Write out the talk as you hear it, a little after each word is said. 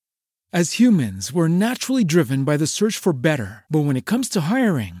As humans, we're naturally driven by the search for better. But when it comes to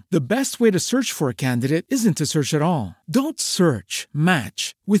hiring, the best way to search for a candidate isn't to search at all. Don't search,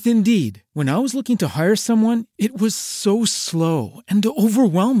 match with Indeed. When I was looking to hire someone, it was so slow and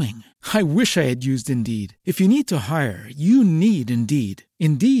overwhelming. I wish I had used Indeed. If you need to hire, you need Indeed.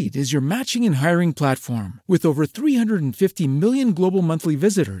 Indeed is your matching and hiring platform with over 350 million global monthly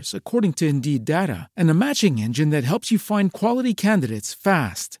visitors, according to Indeed data, and a matching engine that helps you find quality candidates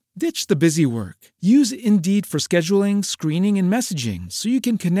fast. Ditch the busy work. Use Indeed for scheduling, screening, and messaging so you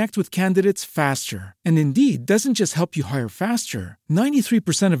can connect with candidates faster. And Indeed doesn't just help you hire faster.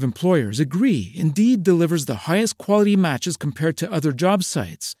 93% of employers agree Indeed delivers the highest quality matches compared to other job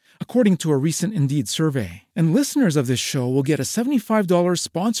sites, according to a recent Indeed survey. And listeners of this show will get a $75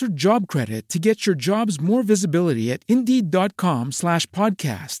 sponsored job credit to get your jobs more visibility at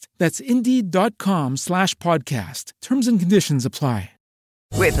Indeed.com/podcast. That's Indeed.com/podcast. Terms and conditions apply.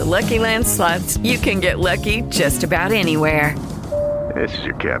 With the Lucky Land Slots, you can get lucky just about anywhere. This is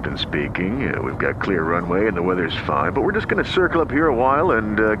your captain speaking. We've got clear runway and the weather's fine, but we're just going to circle up here a while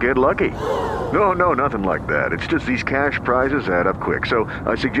and get lucky. No, nothing like that. It's just these cash prizes add up quick. So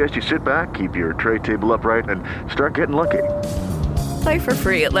I suggest you sit back, keep your tray table upright, and start getting lucky. Play for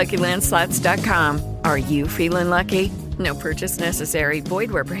free at LuckyLandSlots.com. Are you feeling lucky? No purchase necessary.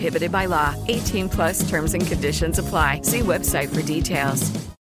 Void where prohibited by law. 18 plus terms and conditions apply. See website for details.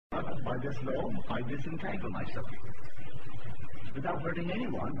 By this law, I disentangle myself. Without hurting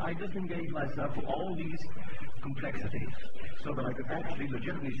anyone, I disengage myself from all these complexities so that I could actually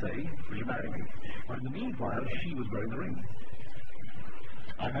legitimately say, will you marry me? But in the meanwhile, she was wearing the ring.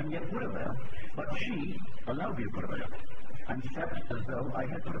 I hadn't yet put her there, but she allowed me to put her there and sat as though I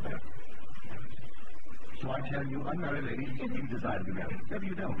had put her there. So I tell you, unmarried ladies, if you desire to be married, maybe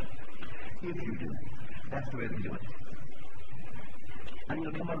you don't. If you do, that's the way to do it. And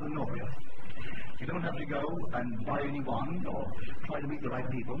you'll come out of the Noria. You don't have to go and buy any wand or try to meet the right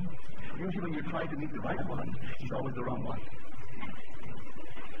people. Usually when you try to meet the right one, it's always the wrong one.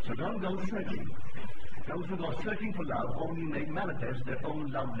 So don't go searching. Those who go searching for love only make manifest their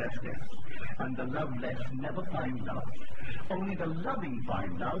own lovelessness. And the loveless never find love. Only the loving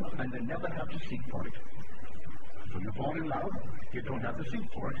find love, and they never have to seek for it. When you fall in love, you don't have to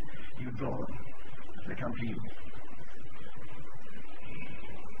seek for it. You draw them. They come to you.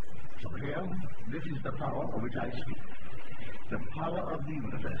 So here, this is the power of which I speak. The power of the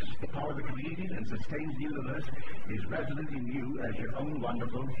universe, the power that created and sustains the universe, is resident in you as your own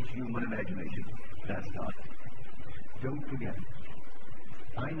wonderful human imagination. That's God. Don't forget it.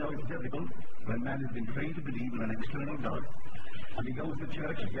 I know it's difficult when man has been trained to believe in an external God. And he goes to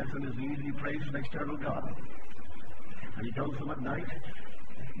church, he gets on his knees, and he prays to an external God. And he goes home at night,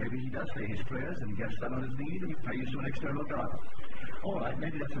 maybe he does say his prayers, and he gets down on his knees, and he prays to an external God. All right,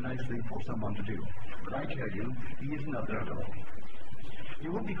 maybe that's a nice thing for someone to do. But I tell you, he isn't up there at all.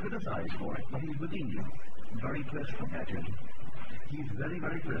 You won't be criticized for it, but he's within you. Very personal, I tell you. He's very,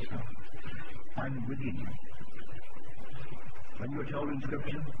 very personal. And within you. When you're told in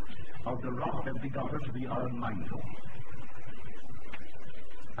Scripture, of the rock that begot us, we are mindful.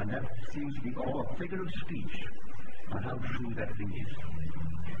 And that seems to be all a figure of speech on how true that thing is.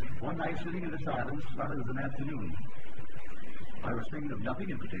 One night, sitting in the silence, rather than an afternoon, I was thinking of nothing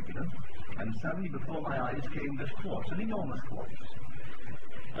in particular, and suddenly before my eyes came this quartz, an enormous quartz.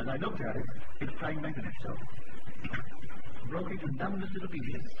 As I looked at it, it fragmented itself, broke into numberless little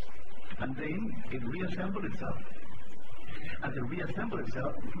pieces, and then it reassembled itself. As it reassembled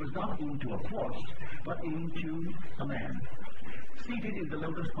itself, it was not into a quartz, but into a man, seated in the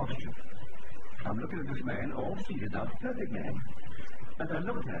lotus posture. I'm looking at this man, all seated now, perfect man. As I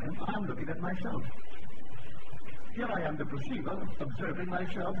looked at him, I'm looking at myself. Here I am, the perceiver, observing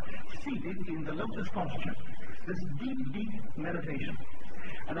myself seated in the lotus posture. This deep, deep meditation.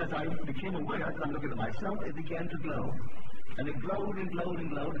 And as I became aware, as I'm looking at myself, it began to glow. And it glowed and glowed and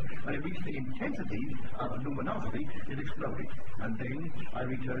glowed. When it reached the intensity of luminosity, it exploded. And then I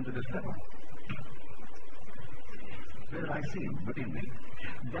returned to this level. Where did I see him within me?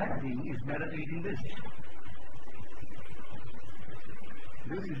 That thing is meditating this.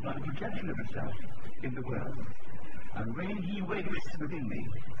 This is but a projection of itself in the world. And when he wakes within me,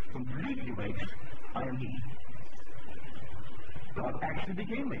 completely wakes, I am he. God actually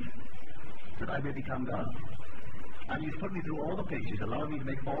became me, that I may become God. And he's put me through all the pages, allowing me to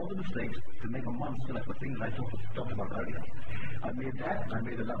make all the mistakes, to make a monster like the things I talked about earlier. I made that, and I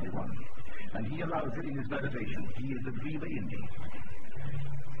made a lovely one. And he allows it in his meditation. He is the dreamer in me.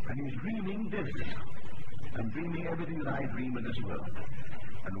 And he's dreaming this, and dreaming everything that I dream in this world.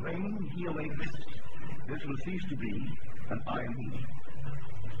 And when he awakes, this will cease to be, and I am he.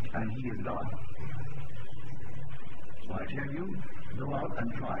 and he is God. So I tell you, go out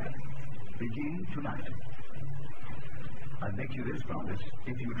and try it. Begin tonight. I make you this promise: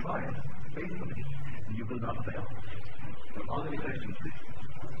 if you try it faithfully, you will not fail. Are there any questions, please?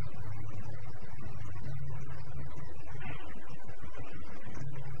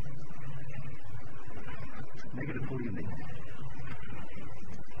 Make it a full evening.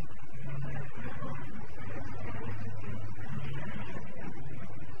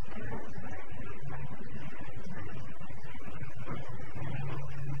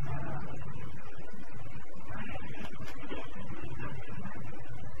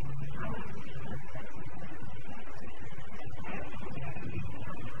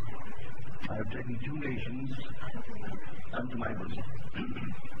 I have taken 2 nations unto my bosom.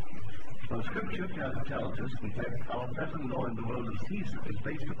 So Scripture tells us, in fact, our present law in the world of Caesar is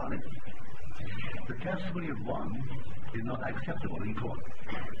based upon it. The testimony of one is not acceptable in court.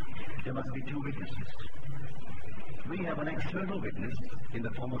 There must be 2 witnesses. We have an external witness in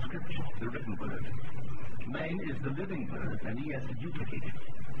the form of Scripture, the written word. Man is the living word, and he has to duplicate it.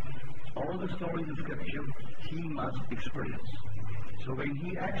 All the stories of Scripture he must experience. So when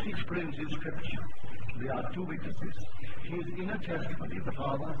he actually experiences Scripture, there are 2 witnesses. His inner testimony of the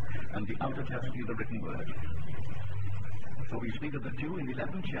Father and the outer testimony of the written word. So we speak of the 2 in the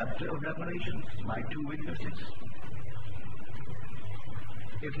 11th chapter of Revelations, my 2 witnesses.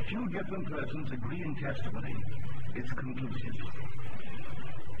 If 2 different persons agree in testimony, it's conclusive.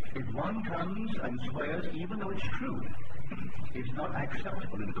 If one comes and swears, even though it's true, it's not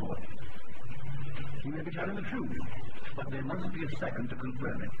acceptable in court. He may be telling the truth, but there must be a second to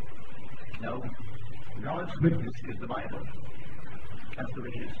confirm it. No, God's witness is the Bible. That's the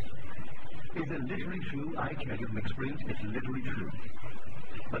witness. Is it literally true? I tell you from experience, it's literally true.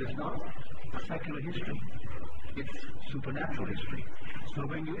 But it's not secular history. It's supernatural history. So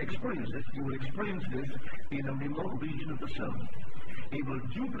when you experience it, you will experience this in a remote region of the soul. It will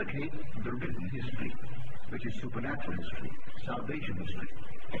duplicate the written history, which is supernatural history, salvation history.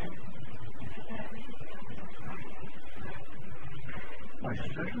 Why,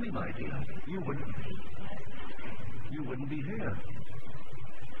 certainly, my dear, you wouldn't be here.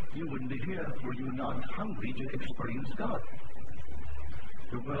 You wouldn't be here were you not hungry to experience God.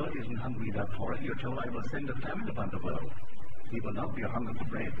 The world isn't hungry enough for it. You're told, I will send a famine upon the world. It will not be a hunger for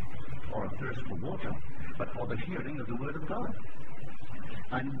bread or a thirst for water, but for the hearing of the word of God.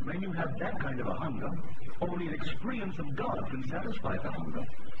 And when you have that kind of a hunger, only an experience of God can satisfy the hunger.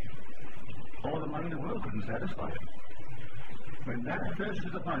 All the money in the world couldn't satisfy it. When that thirst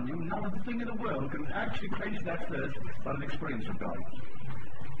is upon you, not a thing in the world can actually quench that thirst but an experience of God.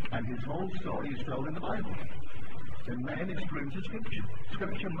 And his whole story is told in the Bible. The man experiences Scripture.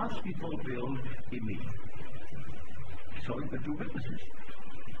 Scripture must be fulfilled in me. So the 2 witnesses.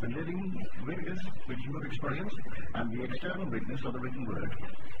 The living witness which you have experienced, and the external witness of the written word.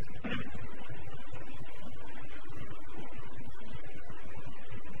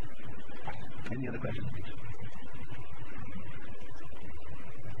 Any other questions, please?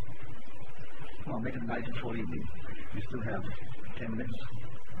 Come on, make it nice and full evening. We still have 10 minutes.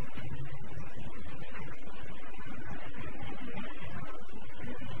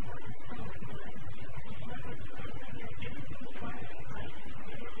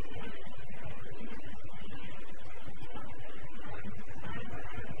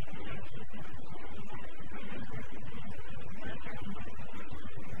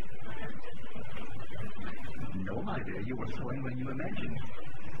 No, my dear, you were sowing when you imagined.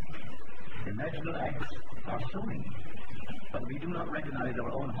 Imaginal acts are sowing, but we do not recognize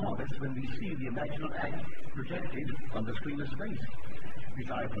our own harvest when we see the imaginal act projected on the screen of space. We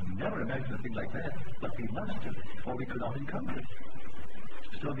say, I could never imagine a thing like that, but we must have, or we could not encounter it.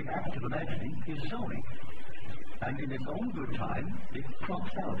 So the act of imagining is sowing, and in its own good time, it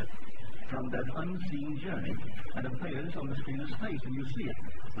crops out from that unseen journey and appears on the screen of space, and you see it,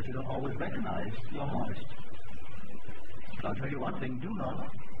 but you don't always recognize your harvest. I'll tell you one thing, do not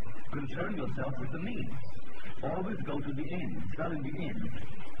concern yourself with the means. Always go to the end, dwell in the end,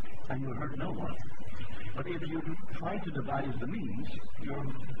 and you'll hurt no one. But if you try to devise the means, you're,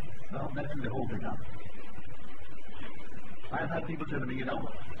 messing the whole thing up. I've had people say to me,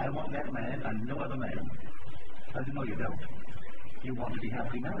 I want that man and no other man. I said, no, you don't. You want to be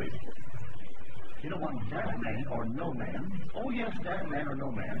happily married. You don't want that man or no man. Oh, yes, that man or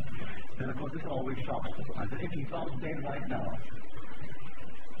no man. Then, of course, this always shocks people. I said, if he drops dead right now,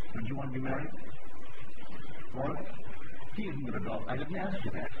 would you want to be married? Well, he isn't going to drop. I didn't ask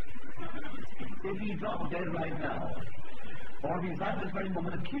you that. If he dropped dead right now, or if he's at this very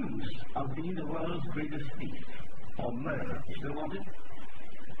moment accused of being the world's greatest thief or murderer, you still want it?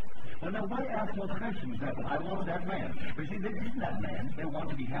 Well, now, why ask those questions then? I want that man. But see, this isn't that man. They want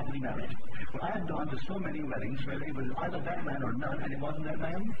to be happily married. But I have gone to so many weddings where it was either that man or none, and it wasn't that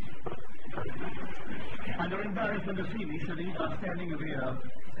man. And they're embarrassed when they see me sitting or standing in the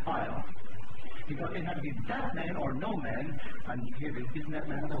aisle. Because it had to be that man or no man, and here it isn't that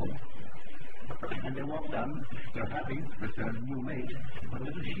man at all. And they walk down, they're happy with their new mate, but a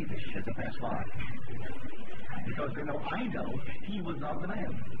little sheepish as they pass by. Because they know, I know, he was not the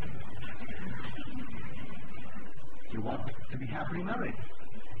man. You want to be happily married.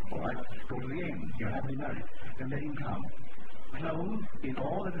 All right, go to the end. You're happily married. Then let him come. Clothed in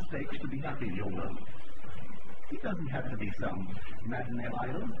all that it takes to be happy in your world. He doesn't have to be some matinee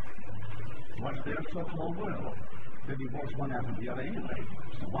idol. What's their so-called world? They divorce one after the other anyway.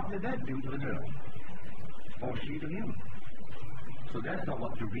 So what did that do to the girl? Or she to him? So that's not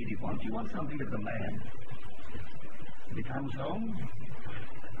what you really want. You want something as a man. He comes home,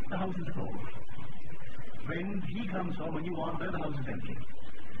 the house is full. When he comes home and you aren't there, the house is empty.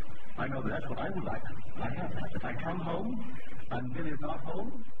 I know that's what I would like. I have that. If I come home and Bill is not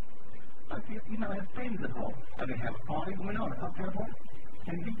home, I feel, I have friends at home. And they have a party going on. Up there,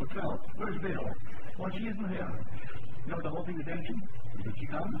 10 people, 12. Where's Bill? Well, she isn't here. The whole thing is empty. Did she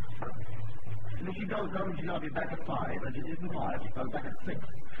come? And if she goes home, she'll be back at 5. And it isn't 5. She goes back at 6.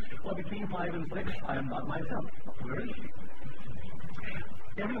 Well, between 5 and 6, I am not myself. Where is she?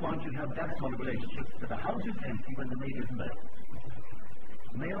 Everyone should have that sort of relationship. That the house is empty when the maid isn't there.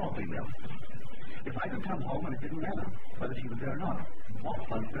 Male or female. If I could come home and it didn't matter whether she was there or not, what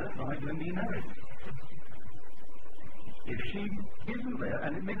on earth am I doing being married? If she isn't there,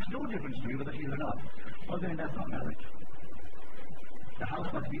 and it makes no difference to me whether she's or not, well then that's not marriage. The house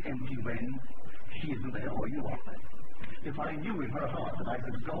must be empty when she isn't there or you are there. If I knew in her heart that I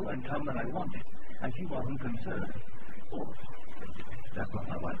could go and come when I wanted, and she wasn't concerned, oh, that's not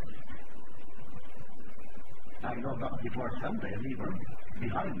my wife. I know not before someday I leave her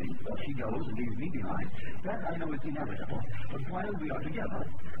behind me, or she goes and leaves me behind. That I know is inevitable. But while we are together,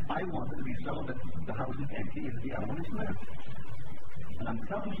 I want it to be so that the house is empty if the other one is there. And I'm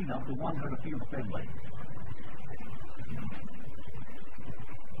selfish enough to want her to feel the same way.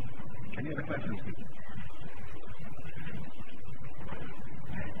 Any other questions, please?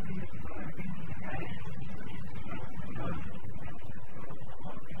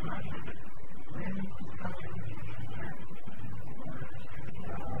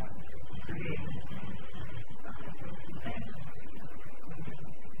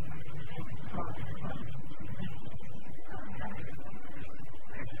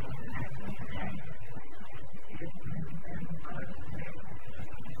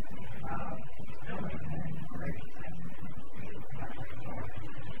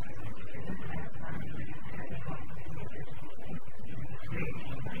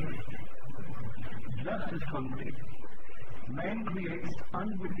 Man creates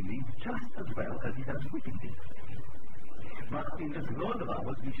unwittingly just as well as he does wittingly. But in this world of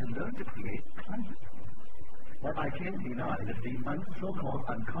ours, we should learn to create consciously. But I can't deny that the so-called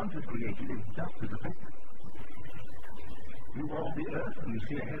unconscious creation is just as effective. You walk the earth and you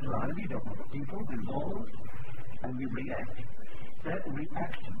see a headline, we don't know the people involved, and we react. That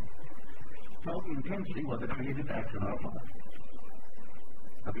reaction so intensely was a creative act on our part.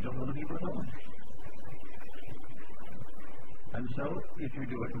 But we don't know the people at all. And so, if you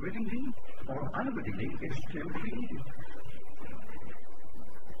do it wittingly or unwittingly, it's still creative.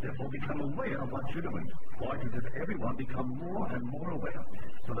 Therefore, become aware of what you're doing. Or it is everyone become more and more aware,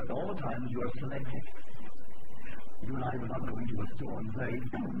 so that all the time you are selected. You and I will not go into a store and say,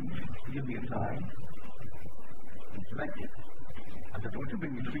 give me a tie. I'm selected. I said, don't you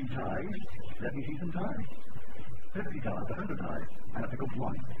bring me 3 ties, let me see some ties. 50 ties, 100 ties. I have to pick up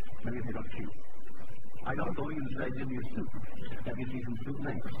one. Maybe I pick up 2. I don't go in and say, give me a suit. Let me see some suit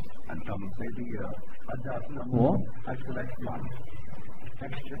lengths. And from maybe a dozen or more, I select one.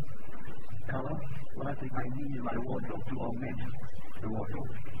 Texture, color, what I think I need in my wardrobe to augment the wardrobe.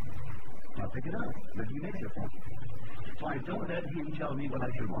 I'll pick it out. Let you make it for me. So I don't let him tell me what I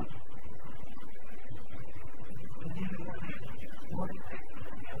should want.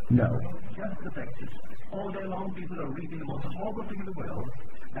 No. Just affected. All day long people are reading the most horrible thing in the world,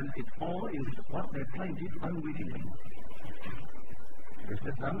 and it all is what they planted unwittingly. There's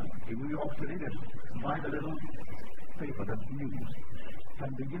this one in New York City that buy the little paper, the news. From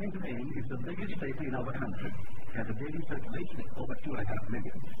beginning to end, is the biggest paper in our country. It has a daily circulation of over 2.5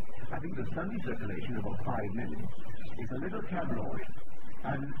 million. I think the Sunday circulation is about 5 million. It's a little tabloid,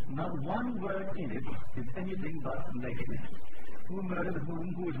 and not one word in it is anything but negative. who murdered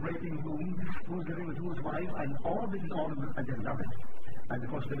whom, who is raping whom, who's living with whose wife, and all this is all, and they love it. And of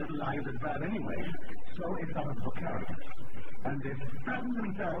course the little lives are bad anyway, so it's not for characters. And they fatten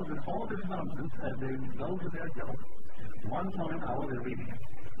themselves in all this nonsense as they go to their job. One time an hour they're reading it.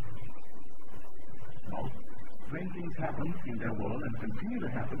 Well, strange things happen in their world and continue to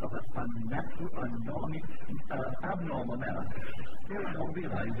happen of an unnatural, abnormal manner. They don't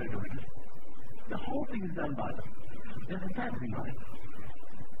realize they're doing it. The whole thing is done by them. There's a fancy on it.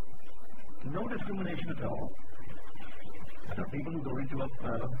 No discrimination at all. There are people who go into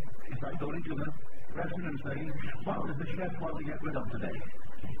it's like going into the restaurant and saying, what does the chef want to get rid of today?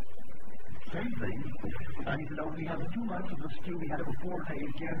 Same thing. And he said, oh, we have too much of the stew we had it for 4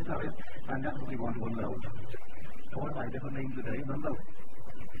 days, can't sell it, and that's what we want to unload. Or by different names today, unload.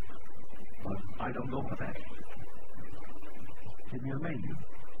 But I don't go for that. Give me a menu.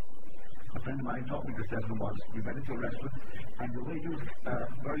 A friend of mine told me this lesson once. We went into a restaurant, and the waiter was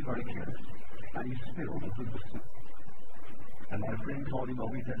very, very careless. And he spilled the soup. And my friend called him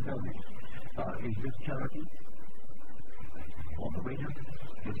over, he said, tell me, is this charity? Or the waiter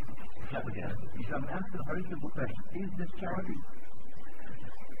just flabbergasted. He said, I'm asking a very simple question. Is this charity?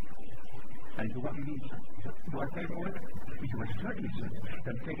 And he said, what do you mean, sir? He said, do I pay for it? He said, well, certainly, sir.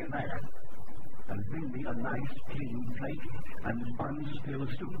 Then take it back and bring me a nice, clean plate and unspilled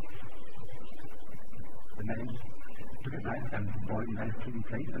soup. The man took it back and brought a nice, clean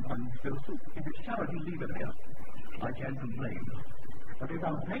plate and unspilled soup. If it's charity, leave it there. I can't complain. But if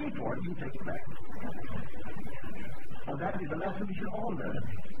I'm paying for it, you take it back. Well, that is a lesson we should all learn.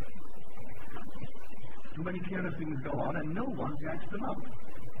 Too many careless things go on, and no one backs them up.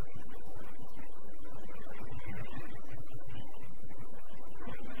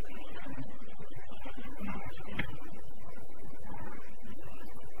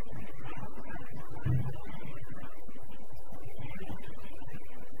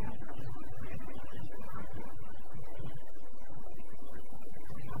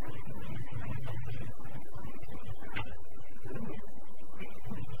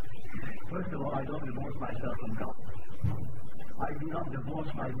 First of all, I don't divorce myself from God. I do not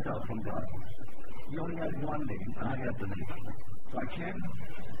divorce myself from God. He only has one name, and I have the name. So I can't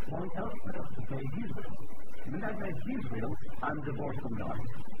point out to say His will. When I say His will, I'm divorced from God.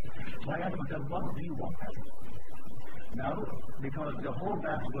 So I ask myself, what do you want? Now, because the whole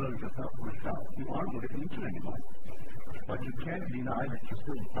vast world is yourself for yourself, you aren't going to eat anymore. But you can't deny that you're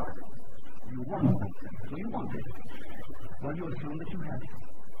still part. You want something, so you want it. Well, you assume that you have it.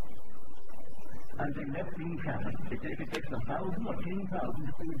 And they let things happen. If it takes 1,000 or 10,000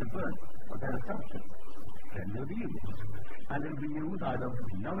 to feed the bird of that assumption, then they'll be used. And they'll be used either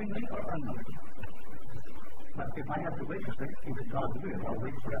knowingly or unknowingly. But if I have to wait a second, if it's God's will, I'll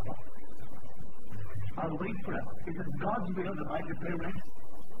wait forever. I'll wait forever. Is it God's will that I can pay rent?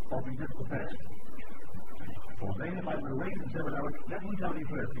 Or be just the best? Or then if I will wait and say, well, let me tell you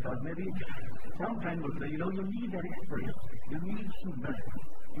first, because maybe some friend will say, you need that experience. You need some medicine.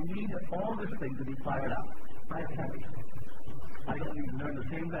 You need all this thing to be fired up. I've had it. I don't even learn the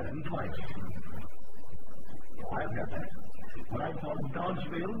same lesson twice. I've had that. When I thought God's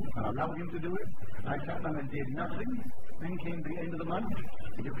will, and I allowed Him to do it, I sat down and did nothing. Then came the end of the month,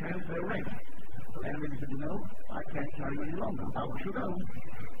 and you can't pay rent. The landlady said, I can't carry you any longer. Out you go.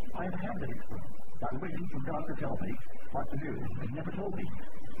 I've had that experience. I'm waiting for God to tell me what to do. He never told me.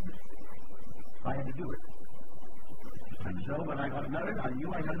 I had to do it. And so when I got married, I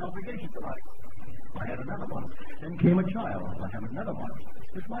knew I had an obligation to life. I had another one. Then came a child. I have another one.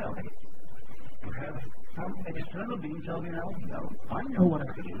 It's my obligation. To have some external being tell me now, no, I know what I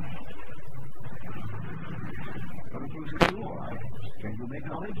have to do. What if you say, all right, can you make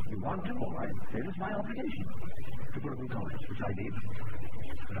knowledge? You want to, all right. It is my obligation to go to college, which I did.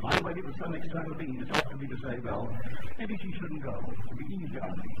 But if I waited for some external being to talk to me to say, well, maybe she shouldn't go. It would be easier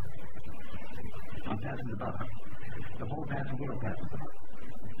on me. I'm passing the buck. The whole passing world passes the buck.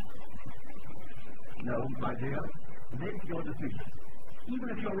 No, my dear, make your decision. Even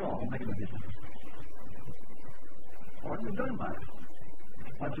if you're wrong, make a decision. Or you're done by it.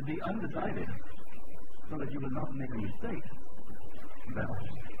 But to be undecided, so that you will not make a mistake. Well,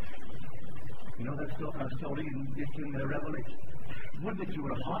 that story in the Revelation. Would that you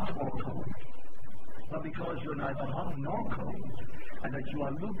were hot or cold. But because you're neither hot nor cold, and that you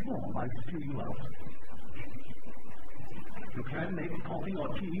are lukewarm, I spew you out. You can make coffee or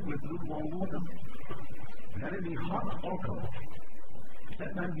tea with lukewarm water. Let it be hot or cold.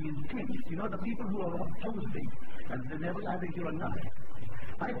 Let man be intense. The people who are opposing, and they never, I think you're a nut.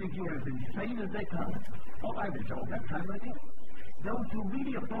 I think you're as insane as they come. Oh, I've been told that time like it. Those who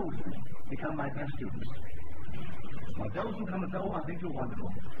really oppose me become my best students. But those who come and go, I think you're wonderful.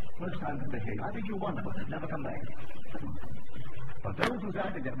 First time to behave, I think you're wonderful. Never come back. But those who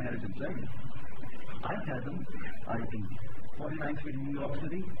died to get married and say, I've had them. I in 49th Street in New York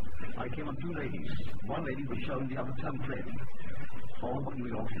City, I came on two ladies. One lady was showing the other tongue thread. All over New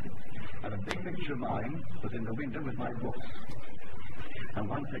York City. And a big picture of mine was in the window with my books. And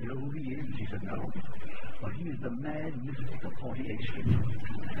one said, you know who he is? She said, no. But he is the mad mystic of 48th Street.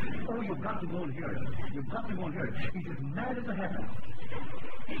 Oh, you've got to go and hear it. You've got to go and hear it. He's as mad as a heifer.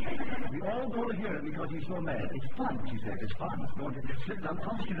 We all go to hear it because he's so mad. It's fun, she said. It's fun. Going to sit down,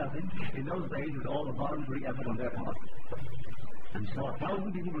 cost you nothing. In those days, it was all a voluntary effort on their part. And so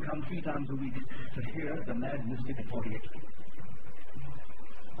 1,000 people would come 3 times a week to hear the mad mystic of 48th Street.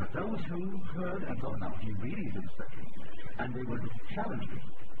 But those who heard and thought, now, he really is insane, and they were challenged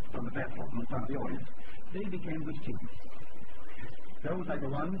from the platform in front of the audience, they became good students. Those like the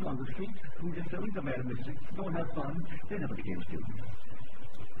ones on the street who just don't the mad mystic, don't have fun, they never became students.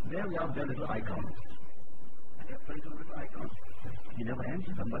 There we are, their little icons. And they're playing the little icons. You never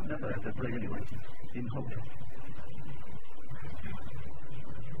answer them, but never have to pray anyway, in hope.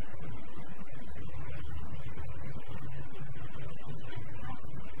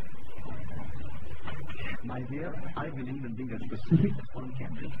 My dear, I believe in being a specific on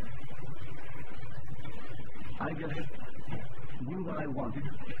campus. I just knew what I wanted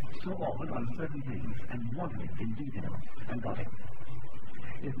so often on certain things and wanted it in detail and got it.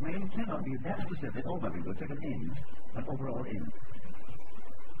 If man cannot be that specific, all that we will take an end, an overall end.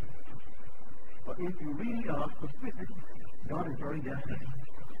 But if you really are specific, God is very definite.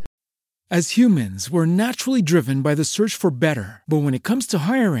 As humans, we're naturally driven by the search for better. But when it comes to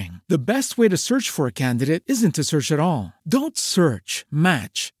hiring, the best way to search for a candidate isn't to search at all. Don't search,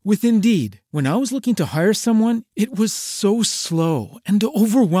 match with Indeed. When I was looking to hire someone, it was so slow and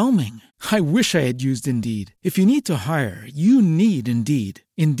overwhelming. I wish I had used Indeed. If you need to hire, you need Indeed.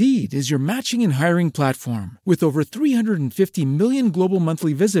 Indeed is your matching and hiring platform with over 350 million global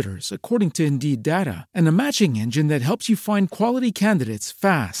monthly visitors, according to Indeed data, and a matching engine that helps you find quality candidates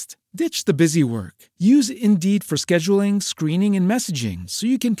fast. Ditch the busy work. Use Indeed for scheduling, screening, and messaging so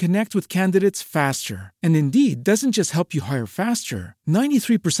you can connect with candidates faster. And Indeed doesn't just help you hire faster.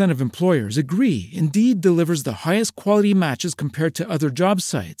 93% of employers agree Indeed delivers the highest quality matches compared to other job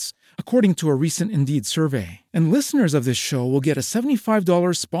sites, according to a recent Indeed survey. And listeners of this show will get a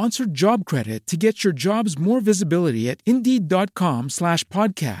 $75 sponsored job credit to get your jobs more visibility at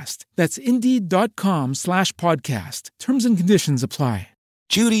Indeed.com/podcast. That's Indeed.com/podcast. Terms and conditions apply.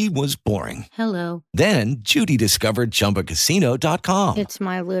 Judy was boring. Hello. Then Judy discovered ChumbaCasino.com. It's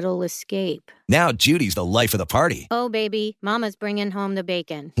my little escape. Now Judy's the life of the party. Oh, baby, mama's bringing home the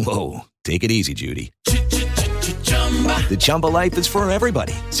bacon. Whoa, take it easy, Judy. The Chumba life is for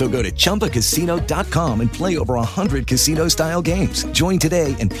everybody. So go to ChumbaCasino.com and play over 100 casino-style games. Join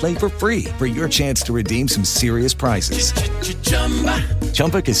today and play for free for your chance to redeem some serious prizes.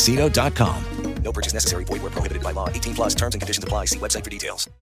 ChumbaCasino.com. No purchase necessary. Void where prohibited by law. 18+ terms and conditions apply. See website for details.